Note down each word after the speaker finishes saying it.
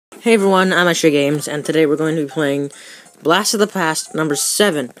Hey everyone, I'm Asher Games, and today we're going to be playing Blast of the Past number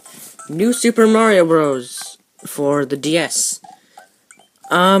 7, New Super Mario Bros. For the DS.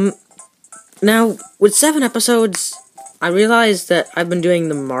 Now, with 7 episodes, I realized that I've been doing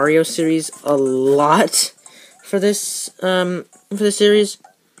the Mario series a lot for this series.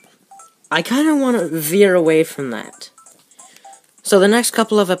 I kind of want to veer away from that. So the next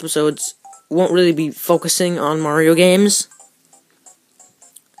couple of episodes won't really be focusing on Mario games.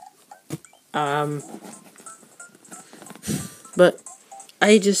 But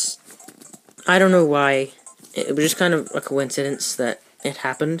I don't know why. It was just kind of a coincidence that it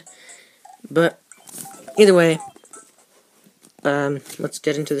happened. But either way, let's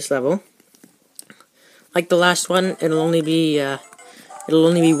get into this level. Like the last one, it'll only be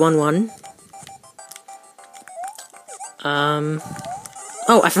 1-1.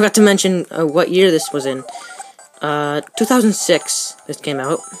 Oh, I forgot to mention what year this was in. 2006 this came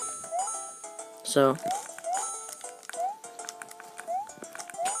out. So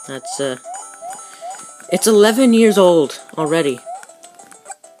that's it's 11 years old already.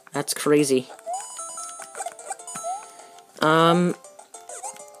 That's crazy.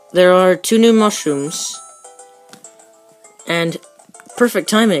 There are 2 new mushrooms, and perfect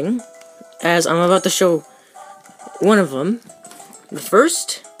timing, as I'm about to show one of them. The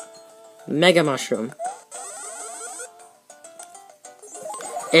first, Mega Mushroom.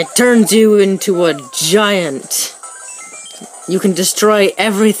 It turns you into a giant. You can destroy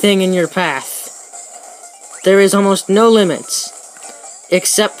everything in your path. There is almost no limits,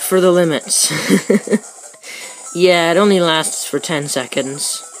 except for the limits. Yeah, it only lasts for 10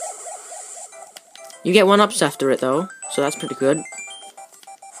 seconds. You get 1-ups after it, though, so that's pretty good.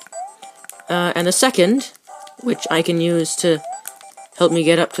 And the second, which I can use to help me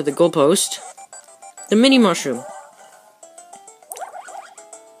get up to the goalpost, the Mini Mushroom.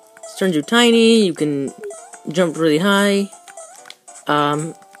 It turns you tiny, you can jump really high.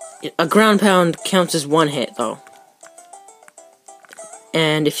 A ground pound counts as 1 hit, though.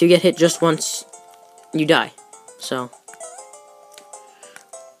 And if you get hit just once, you die. So,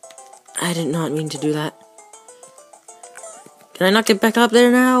 I did not mean to do that. Can I not get back up there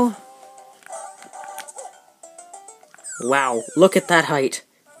now? Wow, look at that height.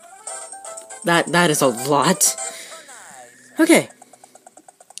 That is a lot. Okay.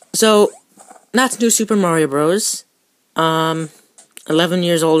 So, that's New Super Mario Bros. 11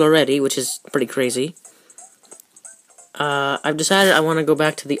 years old already, which is pretty crazy. I've decided I want to go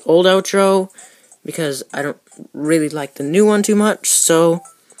back to the old outro, because I don't really like the new one too much, so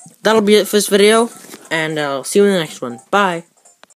that'll be it for this video, and I'll see you in the next one. Bye!